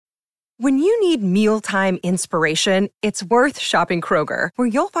When you need mealtime inspiration, it's worth shopping Kroger, where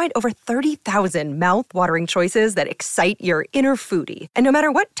you'll find over 30,000 mouth-watering choices that excite your inner foodie. And no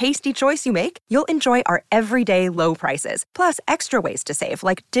matter what tasty choice you make, you'll enjoy our everyday low prices, plus extra ways to save,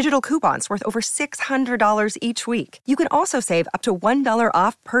 like digital coupons worth over $600 each week. You can also save up to $1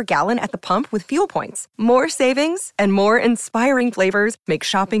 off per gallon at the pump with fuel points. More savings and more inspiring flavors make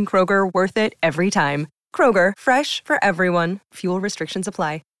shopping Kroger worth it every time. Kroger, fresh for everyone. Fuel restrictions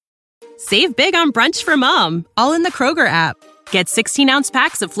apply. Save big on brunch for mom, all in the Kroger app. Get 16-ounce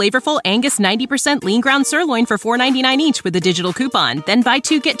packs of flavorful Angus 90% lean ground sirloin for $4.99 each with a digital coupon. Then buy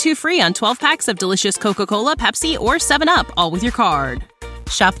 2, get 2 free on 12 packs of delicious Coca-Cola, Pepsi, or 7-Up, all with your card.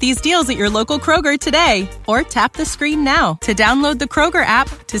 Shop these deals at your local Kroger today, or tap the screen now to download the Kroger app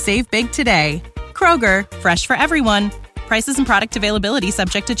to save big today. Kroger, fresh for everyone. Prices and product availability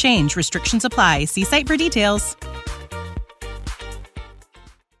subject to change. Restrictions apply. See site for details.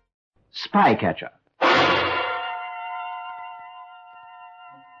 Spycatcher.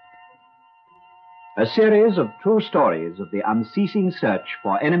 A series of true stories of the unceasing search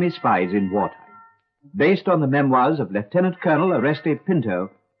for enemy spies in wartime, based on the memoirs of Lieutenant Colonel Oreste Pinto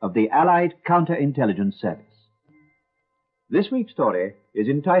of the Allied Counterintelligence Service. This week's story is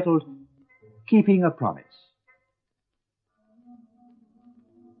entitled Keeping a Promise.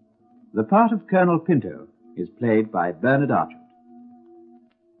 The part of Colonel Pinto is played by Bernard Archer.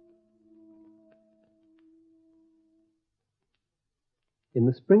 In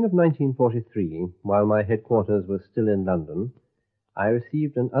the spring of 1943, while my headquarters were still in London, I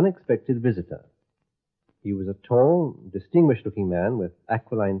received an unexpected visitor. He was a tall, distinguished-looking man with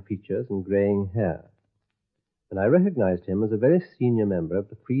aquiline features and greying hair, and I recognized him as a very senior member of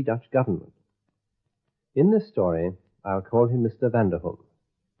the Free Dutch government. In this story, I'll call him Mr. Vanderhoom.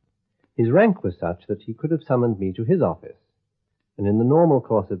 His rank was such that he could have summoned me to his office, and in the normal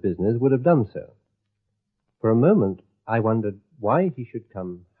course of business would have done so. For a moment, I wondered why he should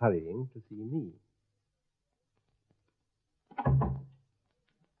come hurrying to see me.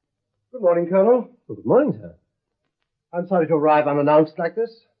 Good morning, Colonel. Well, good morning, sir. I'm sorry to arrive unannounced like this.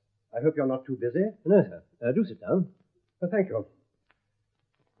 I hope you're not too busy. No, sir. Do sit down. Thank you.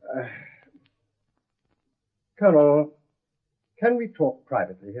 Colonel, can we talk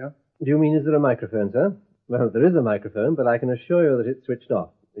privately here? Do you mean, is there a microphone, sir? Well, there is a microphone, but I can assure you that it's switched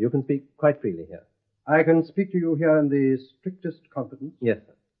off. You can speak quite freely here. I can speak to you here in the strictest confidence? Yes,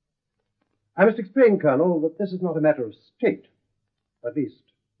 sir. I must explain, Colonel, that this is not a matter of state. At least,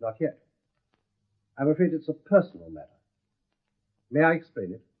 not yet. I'm afraid it's a personal matter. May I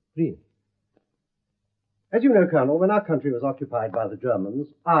explain it? Please. As you know, Colonel, when our country was occupied by the Germans,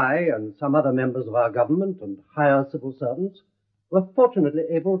 I and some other members of our government and higher civil servants were fortunately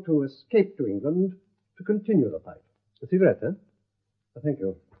able to escape to England to continue the fight. A cigarette, sir? Thank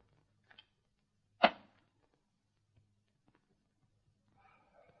you.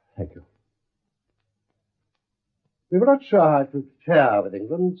 Thank you. We were not sure how it would fare with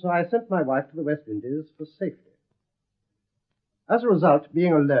England, so I sent my wife to the West Indies for safety. As a result,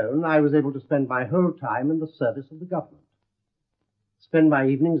 being alone, I was able to spend my whole time in the service of the government, spend my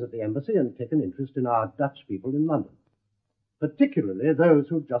evenings at the embassy and take an interest in our Dutch people in London, particularly those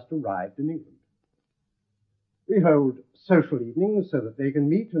who've just arrived in England. We hold social evenings so that they can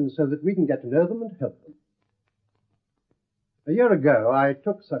meet and so that we can get to know them and help them. A year ago, I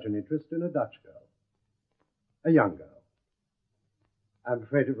took such an interest in a Dutch girl, a young girl. I'm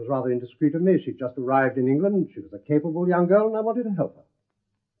afraid it was rather indiscreet of me. She'd just arrived in England. She was a capable young girl, and I wanted to help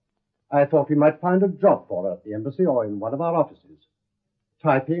her. I thought we might find a job for her at the embassy or in one of our offices,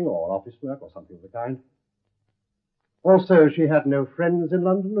 typing or office work or something of the kind. Also, she had no friends in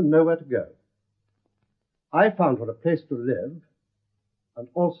London and nowhere to go. I found her a place to live, and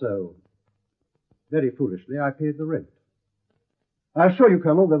also, very foolishly, I paid the rent. I assure you,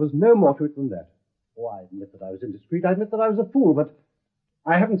 Colonel, there was no more to it than that. Oh, I admit that I was indiscreet. I admit that I was a fool, but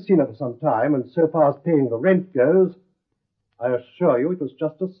I haven't seen her for some time, and so far as paying the rent goes, I assure you it was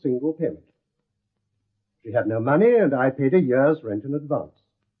just a single payment. She had no money, and I paid a year's rent in advance.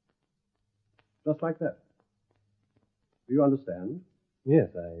 Just like that. Do you understand? Yes,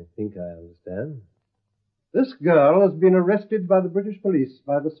 I think I understand. This girl has been arrested by the British police,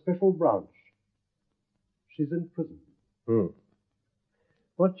 by the special branch. She's in prison.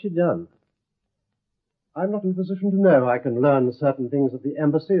 What's she done? I'm not in a position to know. I can learn certain things at the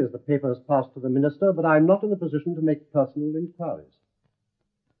embassy as the papers pass to the minister, but I'm not in a position to make personal inquiries.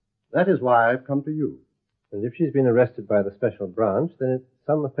 That is why I've come to you. And if she's been arrested by the special branch, then it's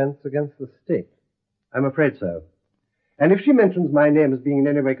some offense against the state. I'm afraid so. And if she mentions my name as being in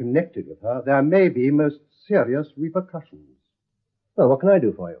any way connected with her, there may be most serious repercussions. Well, what can I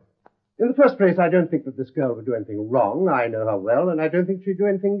do for you? In the first place, I don't think that this girl would do anything wrong. I know her well, and I don't think she'd do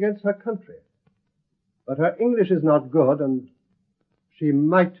anything against her country. But her English is not good, and she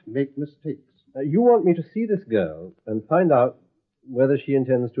might make mistakes. You want me to see this girl and find out whether she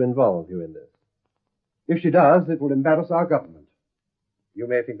intends to involve you in this? If she does, it will embarrass our government. You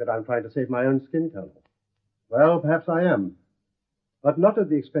may think that I'm trying to save my own skin, Colonel. Well, perhaps I am. But not at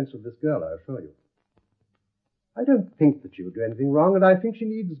the expense of this girl, I assure you. I don't think that she would do anything wrong, and I think she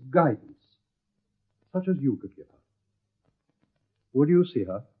needs guidance, such as you could give her. Would you see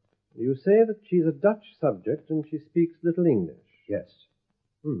her? You say that she's a Dutch subject and she speaks little English. Yes.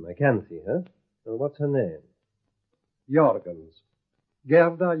 I can see her. Well, what's her name? Jorgens.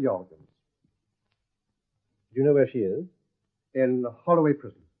 Gerda Jorgens. Do you know where she is? In Holloway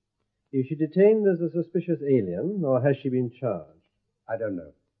Prison. Is she detained as a suspicious alien, or has she been charged? I don't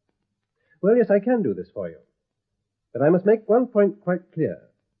know. Well, yes, I can do this for you. But I must make one point quite clear.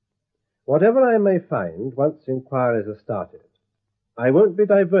 Whatever I may find once inquiries are started, I won't be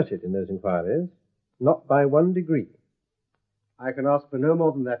diverted in those inquiries, not by 1 degree. I can ask for no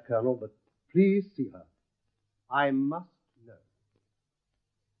more than that, Colonel, but please see her. I must know.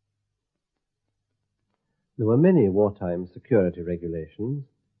 There were many wartime security regulations,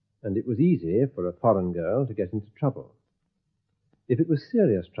 and it was easy for a foreign girl to get into trouble. If it was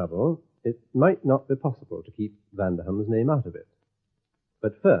serious trouble, it might not be possible to keep Vanderham's name out of it.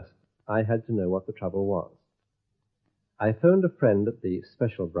 But first, I had to know what the trouble was. I phoned a friend at the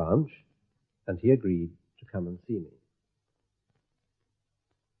special branch, and he agreed to come and see me.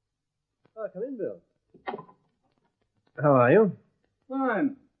 Come in, Bill. How are you?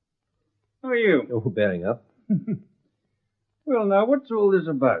 Fine. How are you? Oh, bearing up. Well, now, what's all this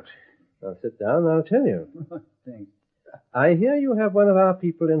about? Now, sit down and I'll tell you. Thanks. I hear you have one of our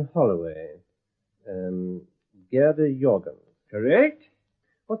people in Holloway, Gerda Jorgens. Correct?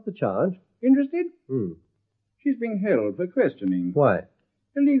 What's the charge? Interested? Hmm. She's being held for questioning. Why?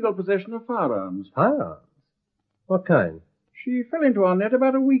 Illegal possession of firearms. Firearms? What kind? She fell into our net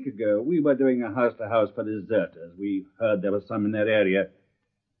about a week ago. We were doing a house-to-house for deserters. We heard there was some in that area.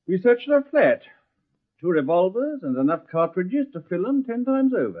 We searched her flat. 2 revolvers and enough cartridges to fill them 10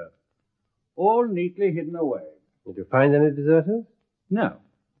 times over. All neatly hidden away. Did you find any deserters? No.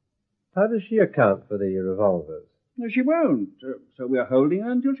 How does she account for the revolvers? No, she won't. So we're holding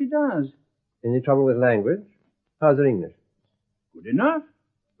her until she does. Any trouble with language? How's her English? Good enough.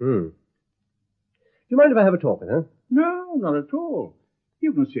 Do you mind if I have a talk with her? No, not at all.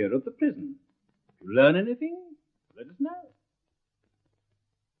 You can see her at the prison. If you learn anything, let us know.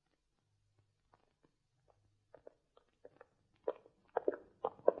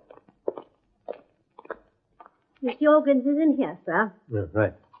 Miss Jorgens is in here, sir. Oh,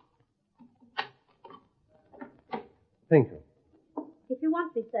 right. Thank you. If you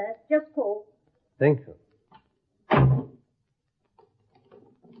want me, sir, just call. Thank you.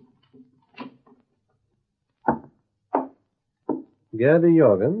 Gerda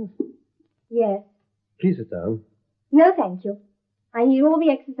Jorgens, Yes. please sit down. No, thank you. I need all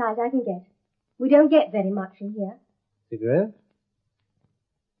the exercise I can get. We don't get very much in here. Cigarette?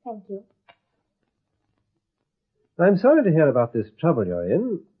 Thank you. I'm sorry to hear about this trouble you're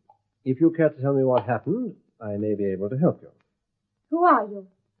in. If you care to tell me what happened, I may be able to help you. Who are you?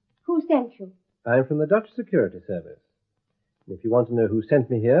 Who sent you? I'm from the Dutch Security Service. And if you want to know who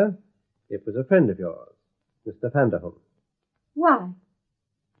sent me here, it was a friend of yours, Mr. Vanderham. Why?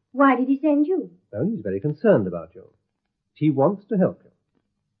 Why did he send you? Well, he's very concerned about you. He wants to help you.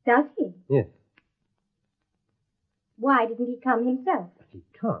 Does he? Yes. Why didn't he come himself? But he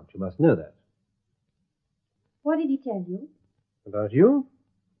can't. You must know that. What did he tell you? About you?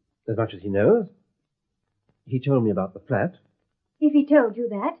 As much as he knows. He told me about the flat. If he told you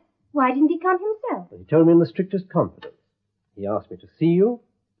that, why didn't he come himself? And he told me in the strictest confidence. He asked me to see you,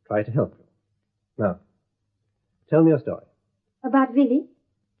 try to help you. Now, tell me your story. About Willie?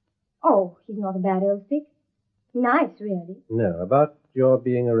 Oh, he's not a bad old stick. Nice, really. No, about your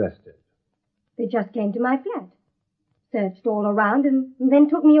being arrested. They just came to my flat. Searched all around and then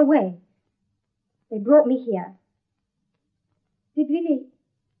took me away. They brought me here. Did Willie,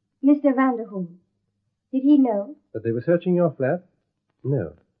 Mr. Vanderham, did he know? That they were searching your flat?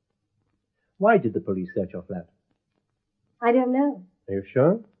 No. Why did the police search your flat? I don't know. Are you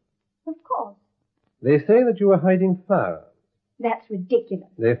sure? Of course. They say that you were hiding firearms. That's ridiculous.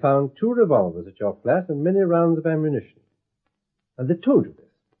 They found 2 revolvers at your flat and many rounds of ammunition. And they told you this.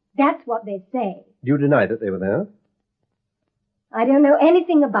 That's what they say. Do you deny that they were there? I don't know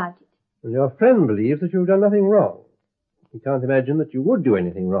anything about it. And your friend believes that you've done nothing wrong. He can't imagine that you would do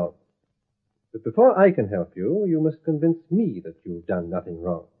anything wrong. But before I can help you, you must convince me that you've done nothing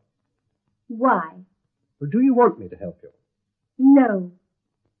wrong. Why? Well, do you want me to help you? No.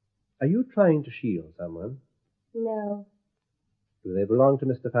 Are you trying to shield someone? No. Do they belong to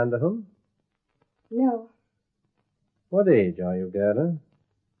Mr. Vanderham? No. What age are you, Gerda?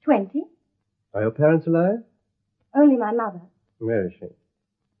 20. Are your parents alive? Only my mother. Where is she?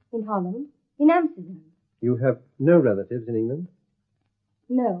 In Holland. In Amsterdam. You have no relatives in England?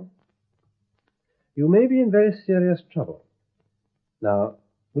 No. You may be in very serious trouble. Now,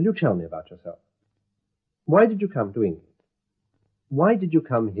 will you tell me about yourself? Why did you come to England? Why did you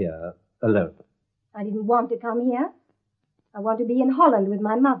come here alone? I didn't want to come here. I want to be in Holland with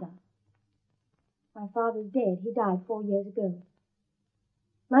my mother. My father's dead. He died 4 years ago.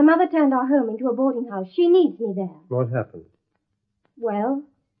 My mother turned our home into a boarding house. She needs me there. What happened? Well,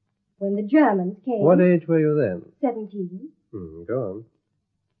 when the Germans came... What age were you then? 17. Go on.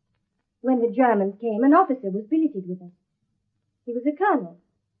 When the Germans came, an officer was billeted with us. He was a colonel.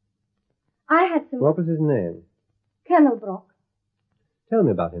 I had some... What was his name? Colonel Brock. Tell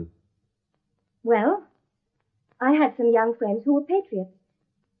me about him. Well, I had some young friends who were patriots,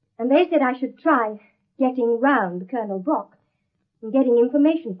 and they said I should try getting round Colonel Brock and getting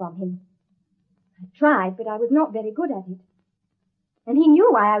information from him. I tried, but I was not very good at it. And he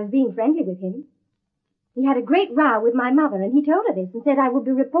knew why I was being friendly with him. He had a great row with my mother, and he told her this and said I would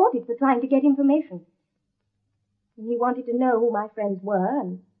be reported for trying to get information. And he wanted to know who my friends were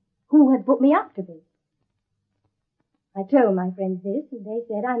and who had put me up to this. I told my friends this, and they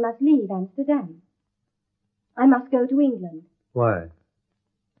said I must leave Amsterdam. I must go to England. Why?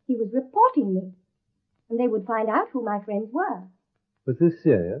 He was reporting me, and they would find out who my friends were. Was this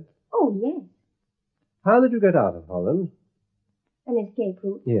serious? Oh, yes. How did you get out of Holland? An escape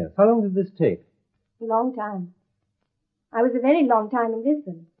route. Yes. How long did this take? A long time. I was a very long time in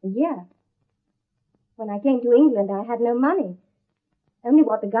Lisbon. A year. When I came to England, I had no money. Only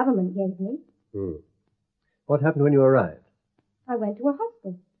what the government gave me. What happened when you arrived? I went to a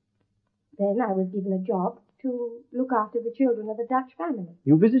hospital. Then I was given a job to look after the children of a Dutch family.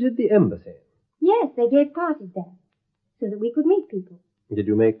 You visited the embassy? Yes, they gave parties there, so that we could meet people. Did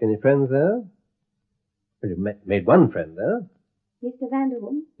you make any friends there? Well, you made one friend there. Mr.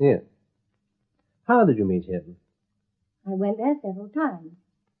 Vanderham? Yes. How did you meet him? I went there several times.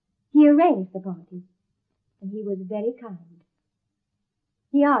 He arranged the parties, and he was very kind.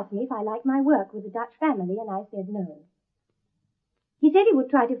 He asked me if I liked my work with the Dutch family, and I said no. He said he would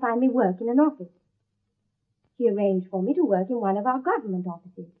try to find me work in an office. He arranged for me to work in one of our government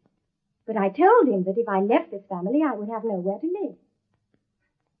offices. But I told him that if I left this family, I would have nowhere to live.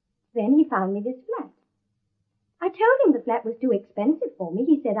 Then he found me this flat. I told him the flat was too expensive for me.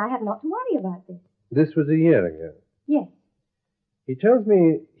 He said I had not to worry about this. This was a year ago? Yes. He tells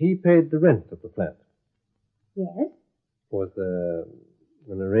me he paid the rent of the flat. Yes. Was there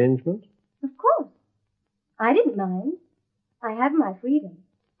an arrangement? Of course. I didn't mind. I have my freedom.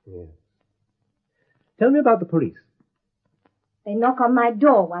 Yes. Tell me about the police. They knock on my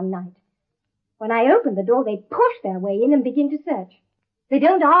door one night. When I open the door, they push their way in and begin to search. They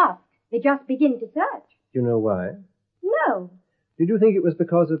don't ask. They just begin to search. Do you know why? No. Did you think it was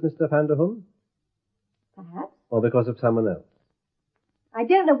because of Mr. Vanderham? Perhaps. Or because of someone else? I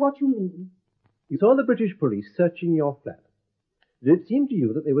don't know what you mean. You saw the British police searching your flat. Did it seem to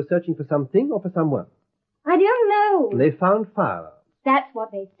you that they were searching for something or for someone? I don't know. They found firearms. That's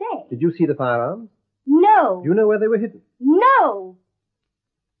what they say. Did you see the firearms? No. Do you know where they were hidden? No.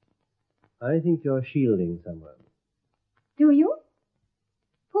 I think you're shielding someone. Do you?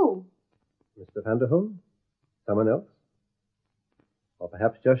 Who? Mr. Vanderham? Someone else? Or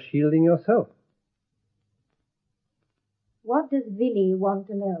perhaps just shielding yourself? What does Willie want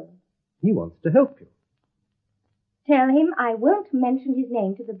to know? He wants to help you. Tell him I won't mention his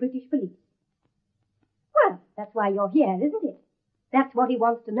name to the British police. Well, that's why you're here, isn't it? That's what he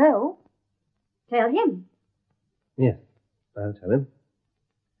wants to know. Tell him. Yes, I'll tell him.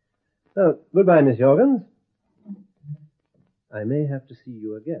 Oh, goodbye, Miss Jorgens. I may have to see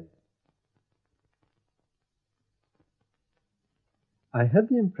you again. I had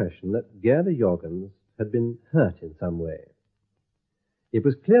the impression that Gerda Jorgens had been hurt in some way. It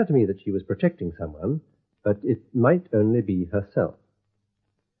was clear to me that she was protecting someone, but it might only be herself.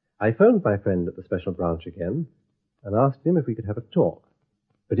 I phoned my friend at the special branch again and asked him if we could have a talk.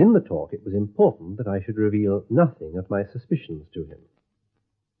 But in the talk it was important that I should reveal nothing of my suspicions to him.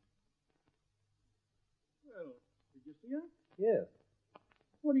 Well, did you see her? Yes.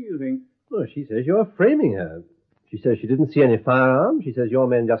 What do you think? Well, she says you're framing her. She says she didn't see any firearms. She says your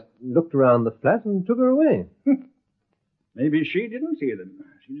men just looked around the flat and took her away. Maybe she didn't see them.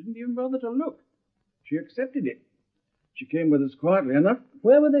 She didn't even bother to look. She accepted it. She came with us quietly enough.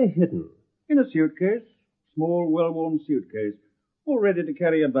 Where were they hidden? In a suitcase, small, well-worn suitcase, all ready to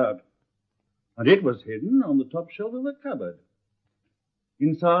carry about. And it was hidden on the top shelf of the cupboard.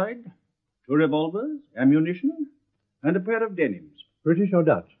 Inside, 2 revolvers, ammunition, and a pair of denims. British or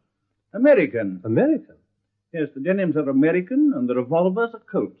Dutch? American. American? Yes, the denims are American, and the revolvers are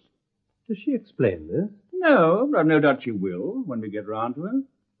Colts. Does she explain this? No, but I've no doubt she will when we get round to her.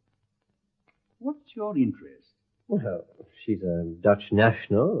 What's your interest? Well, she's a Dutch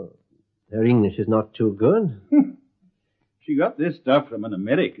national. Her English is not too good. She got this stuff from an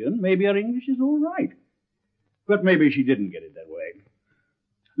American. Maybe her English is all right. But maybe she didn't get it that way.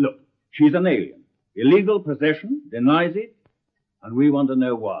 Look, she's an alien. Illegal possession, denies it, and we want to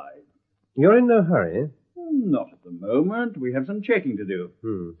know why. You're in no hurry? Not at the moment. We have some checking to do.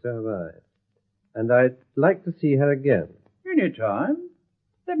 So have I. And I'd like to see her again. Any time.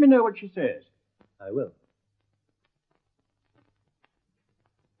 Let me know what she says. I will.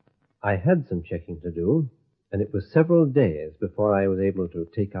 I had some checking to do, and it was several days before I was able to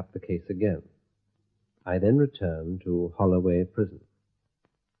take up the case again. I then returned to Holloway Prison.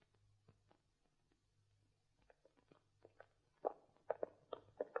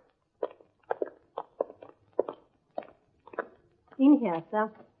 In here, sir.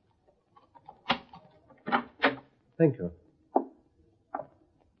 Thank you.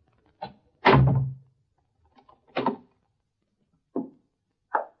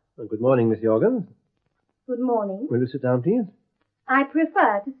 Well, good morning, Miss Jorgens. Good morning. Will you sit down, please? I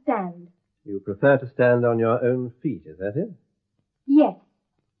prefer to stand. You prefer to stand on your own feet, is that it? Yes.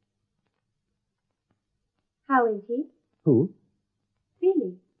 How is he? Who?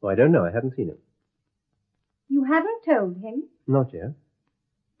 Billy. Oh, I don't know. I haven't seen him. You haven't told him? Not yet.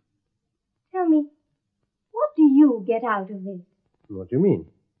 Tell me, what do you get out of this? What do you mean?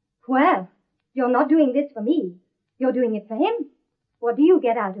 Well, you're not doing this for me. You're doing it for him. What do you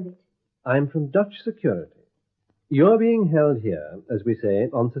get out of it? I'm from Dutch security. You're being held here, as we say,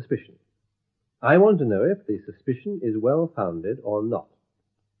 on suspicion. I want to know if the suspicion is well-founded or not.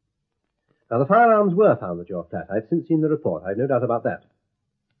 Now, the firearms were found at your flat. I've since seen the report. I've no doubt about that.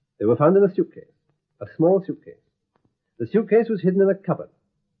 They were found in a suitcase, a small suitcase. The suitcase was hidden in a cupboard.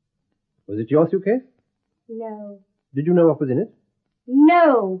 Was it your suitcase? No. Did you know what was in it?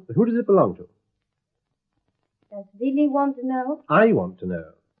 No. But who does it belong to? Does Billy want to know? I want to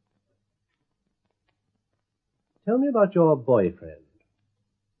know. Tell me about your boyfriend.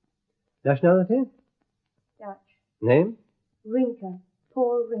 Nationality? Dutch. Name? Rinker.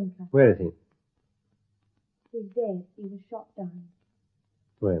 Paul Rinker. Where is he? He's dead. He was shot down.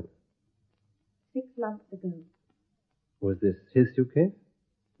 When? 6 months ago. Was this his suitcase?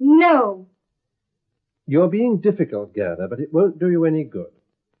 No. You're being difficult, Gerda, but it won't do you any good.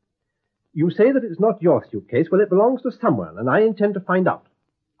 You say that it's not your suitcase. Well, it belongs to someone, and I intend to find out.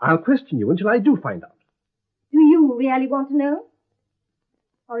 I'll question you until I do find out. Do you really want to know?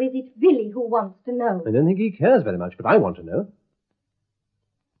 Or is it Billy who wants to know? I don't think he cares very much, but I want to know.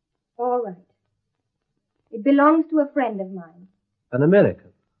 All right. It belongs to a friend of mine. An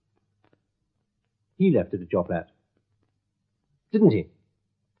American. He left it at your flat. Didn't he?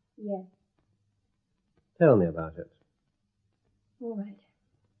 Yes. Tell me about it. All right.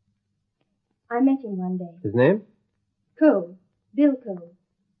 I met him one day. His name? Cole. Bill Cole.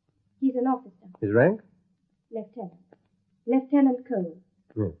 He's an officer. His rank? Lieutenant. Lieutenant Cole.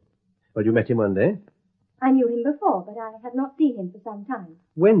 Yes. Well, you met him one day. I knew him before, but I had not seen him for some time.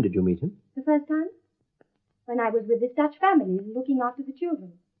 When did you meet him? The first time? When I was with this Dutch family looking after the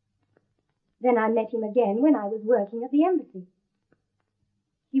children. Then I met him again when I was working at the embassy.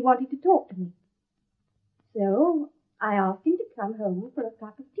 He wanted to talk to me. So I asked him to come home for a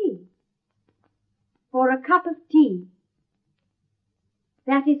cup of tea. For a cup of tea.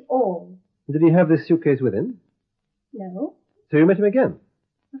 That is all. Did he have this suitcase with him? No, So you met him again?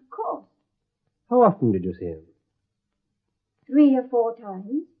 of course. How often did you see him? 3 or 4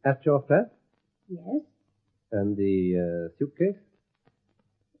 times. At your flat? Yes. And the suitcase?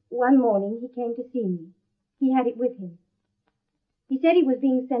 One morning he came to see me. He had it with him. He said he was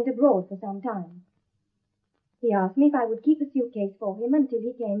being sent abroad for some time. He asked me if I would keep the suitcase for him until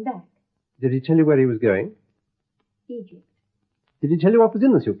he came back. Did he tell you where he was going? Egypt. Did he tell you what was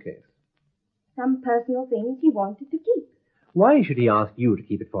in the suitcase? Some personal things he wanted to keep. Why should he ask you to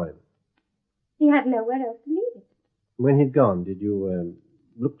keep it for him? He had nowhere else to leave it. When he'd gone, did you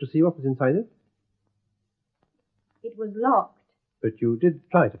look to see what was inside it? It was locked. But you did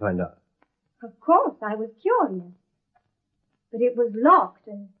try to find out. Of course, I was curious. But it was locked,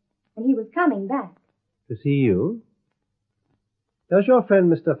 and he was coming back. To see you? Does your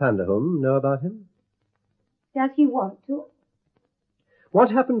friend Mr. Vanderhum know about him? Does he want to?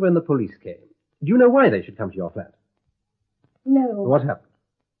 What happened when the police came? Do you know why they should come to your flat? No. What happened?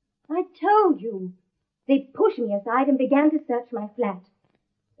 I told you. They pushed me aside and began to search my flat.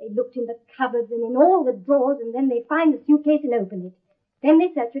 They looked in the cupboards and in all the drawers, and then they find the suitcase and open it. Then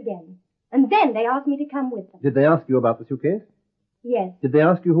they search again. And then they asked me to come with them. Did they ask you about the suitcase? Yes. Did they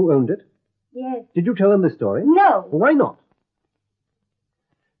ask you who owned it? Yes. Did you tell them this story? No. Well, why not?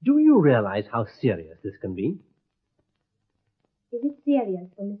 Do you realize how serious this can be? Is it serious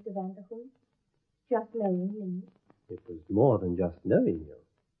for Mr. Vanderholt? Just knowing me? It was more than just knowing you.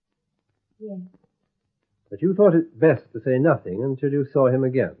 Yes. But you thought it best to say nothing until you saw him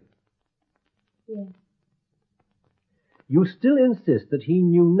again. Yes. You still insist that he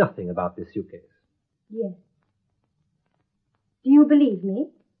knew nothing about this suitcase? Yes. Do you believe me?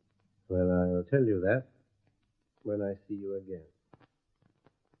 Well, I'll tell you that when I see you again.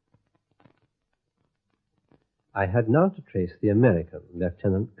 I had now to trace the American,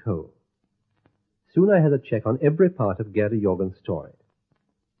 Lieutenant Cole. Soon I had a check on every part of Gary Jorgen's story.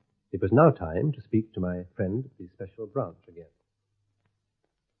 It was now time to speak to my friend at the special branch again.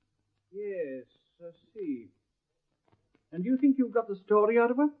 Yes, I see. And you think you've got the story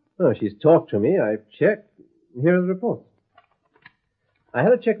out of her? Oh, she's talked to me. I've checked. Here are the reports. I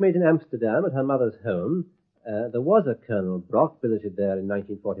had a check made in Amsterdam at her mother's home. There was a Colonel Brock billeted there in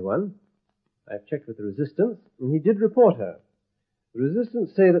 1941. I've checked with the Resistance, and he did report her. The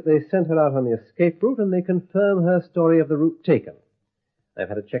Resistance say that they sent her out on the escape route, and they confirm her story of the route taken. I've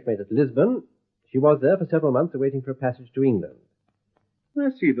had a check made at Lisbon. She was there for several months awaiting for a passage to England. I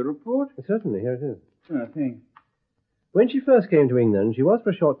see the report. Certainly, here it is. Oh, thanks. When she first came to England, she was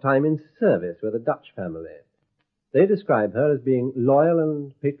for a short time in service with a Dutch family. They describe her as being loyal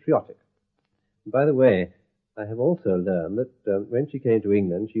and patriotic. And by the way, I have also learned that when she came to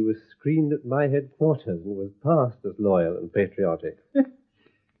England, she was screened at my headquarters and was passed as loyal and patriotic.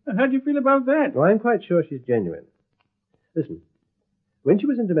 How do you feel about that? Oh, I'm quite sure she's genuine. Listen, when she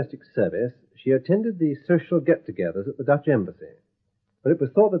was in domestic service, she attended the social get-togethers at the Dutch embassy. But it was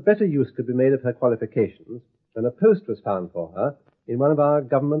thought that better use could be made of her qualifications, and a post was found for her in one of our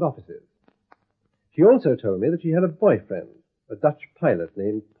government offices. She also told me that she had a boyfriend, a Dutch pilot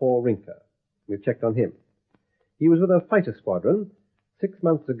named Paul Rinker. We've checked on him. He was with a fighter squadron. 6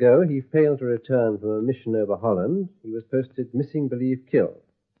 months ago, he failed to return from a mission over Holland. He was posted missing, believed killed.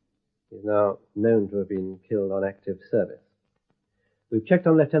 He's now known to have been killed on active service. We've checked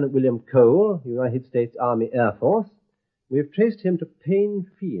on Lieutenant William Cole, United States Army Air Force. We've traced him to Payne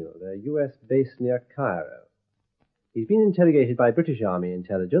Field, a U.S. base near Cairo. He's been interrogated by British Army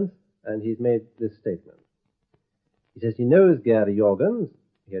intelligence, and he's made this statement. He says he knows Gary Jorgens.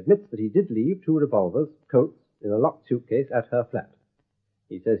 He admits that he did leave 2 revolvers, Colts, in a locked suitcase at her flat.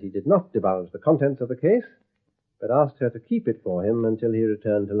 He says he did not divulge the contents of the case, but asked her to keep it for him until he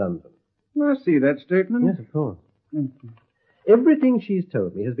returned to London. I see that statement. Yes, of course. Everything she's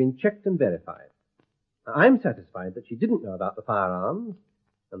told me has been checked and verified. I'm satisfied that she didn't know about the firearms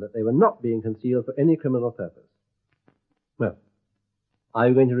and that they were not being concealed for any criminal purpose. Well, are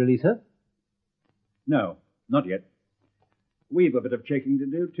you going to release her? No, not yet. We've a bit of checking to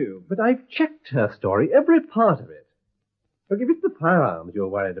do, too. But I've checked her story, every part of it. Look, if it's the firearms you're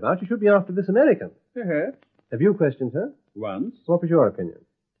worried about, you should be after this American. Perhaps. Have you questioned her? Once. What was your opinion?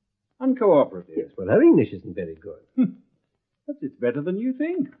 Uncooperative. Yes, well, her English isn't very good. But it's better than you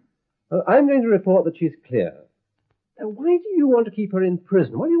think. Well, I'm going to report that she's clear. Now, why do you want to keep her in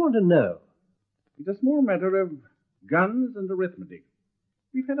prison? What do you want to know? It's a small matter of guns and arithmetic.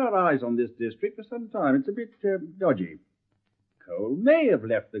 We've had our eyes on this district for some time. It's a bit dodgy. Cole may have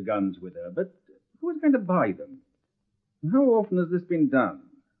left the guns with her, but who's going to buy them? How often has this been done?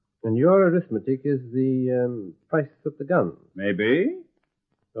 And your arithmetic is the price of the guns. Maybe.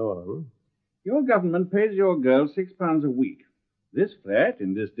 Go on. Your government pays your girl £6 a week. This flat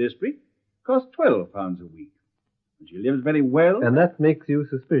in this district costs £12 a week. And she lives very well. And that makes you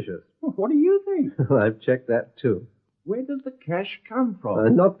suspicious. What do you think? I've checked that, too. Where does the cash come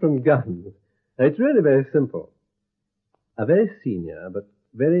from? Not from guns. It's really very simple. A very senior but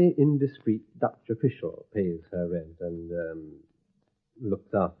very indiscreet Dutch official pays her rent and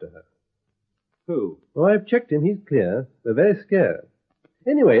looks after her. Who? Oh, I've checked him. He's clear. They're very scared.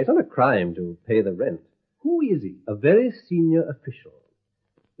 Anyway, it's not a crime to pay the rent. Who is he? A very senior official.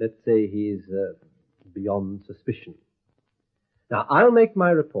 Let's say he's beyond suspicion. Now, I'll make my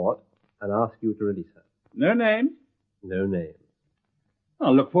report and ask you to release her. No names? No names.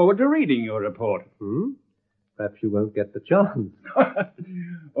 I'll look forward to reading your report. Perhaps you won't get the chance.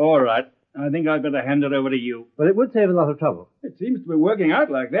 All right. I think I'd better hand it over to you. Well, it would save a lot of trouble. It seems to be working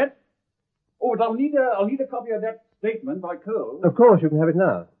out like that. Oh, but I'll need a copy of that statement by Cole. Of course, you can have it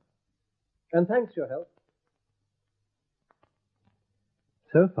now. And thanks for your help.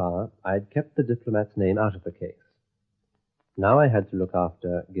 So far, I'd kept the diplomat's name out of the case. Now I had to look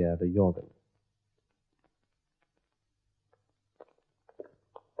after Gerda Jorgens.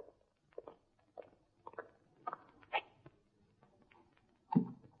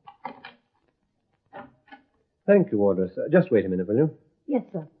 Thank you, Wardress. Just wait a minute, will you? Yes,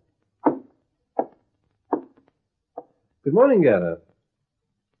 sir. Good morning, Gerda.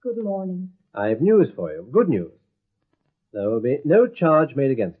 Good morning. I've news for you. Good news. There will be no charge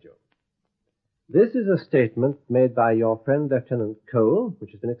made against you. This is a statement made by your friend Lieutenant Cole,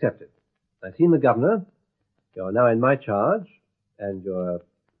 which has been accepted. I've seen the governor. You're now in my charge, and you're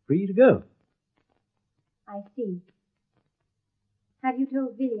free to go. I see. Have you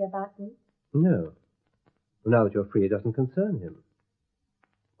told Billy about this? No. Now that you're free, it doesn't concern him.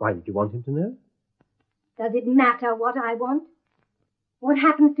 Why did you want him to know? Does it matter what I want? What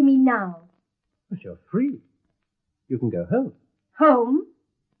happens to me now? But you're free. You can go home. Home?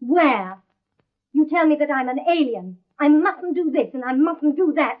 Where? You tell me that I'm an alien. I mustn't do this and I mustn't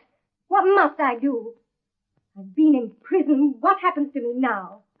do that. What must I do? I've been in prison. What happens to me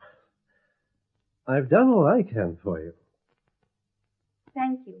now? I've done all I can for you.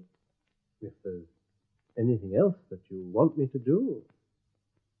 Thank you. If there's anything else that you want me to do...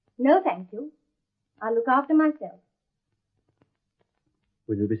 No, thank you. I'll look after myself.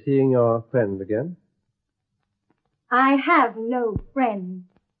 Will you be seeing your friend again? I have no friends.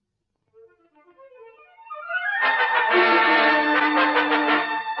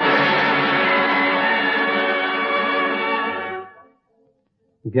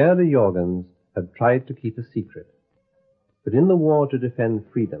 Gerda Jorgens had tried to keep a secret, but in the war to defend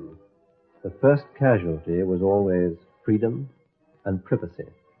freedom, the first casualty was always freedom and privacy.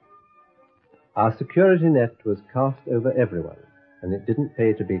 Our security net was cast over everyone, and it didn't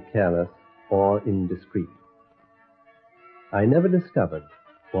pay to be careless or indiscreet. I never discovered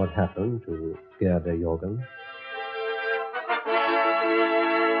what happened to Gerda Jorgens.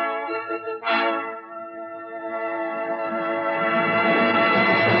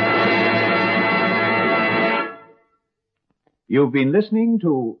 You've been listening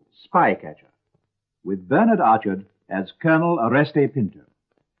to Spycatcher, with Bernard Archard as Colonel Oreste Pinto.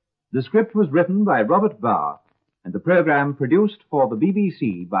 The script was written by Robert Barr, and the program produced for the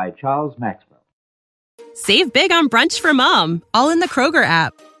BBC by Charles Maxwell. Save big on brunch for mom, all in the Kroger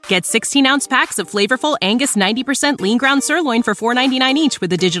app. Get 16-ounce packs of flavorful Angus 90% lean ground sirloin for $4.99 each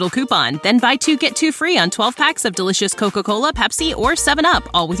with a digital coupon. Then buy 2, get 2 free on 12 packs of delicious Coca-Cola, Pepsi, or 7-Up,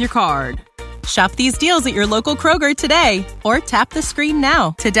 all with your card. Shop these deals at your local Kroger today, or tap the screen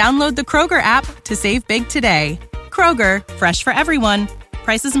now to download the Kroger app to save big today. Kroger, fresh for everyone.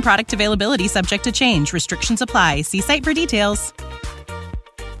 Prices and product availability subject to change. Restrictions apply. See site for details.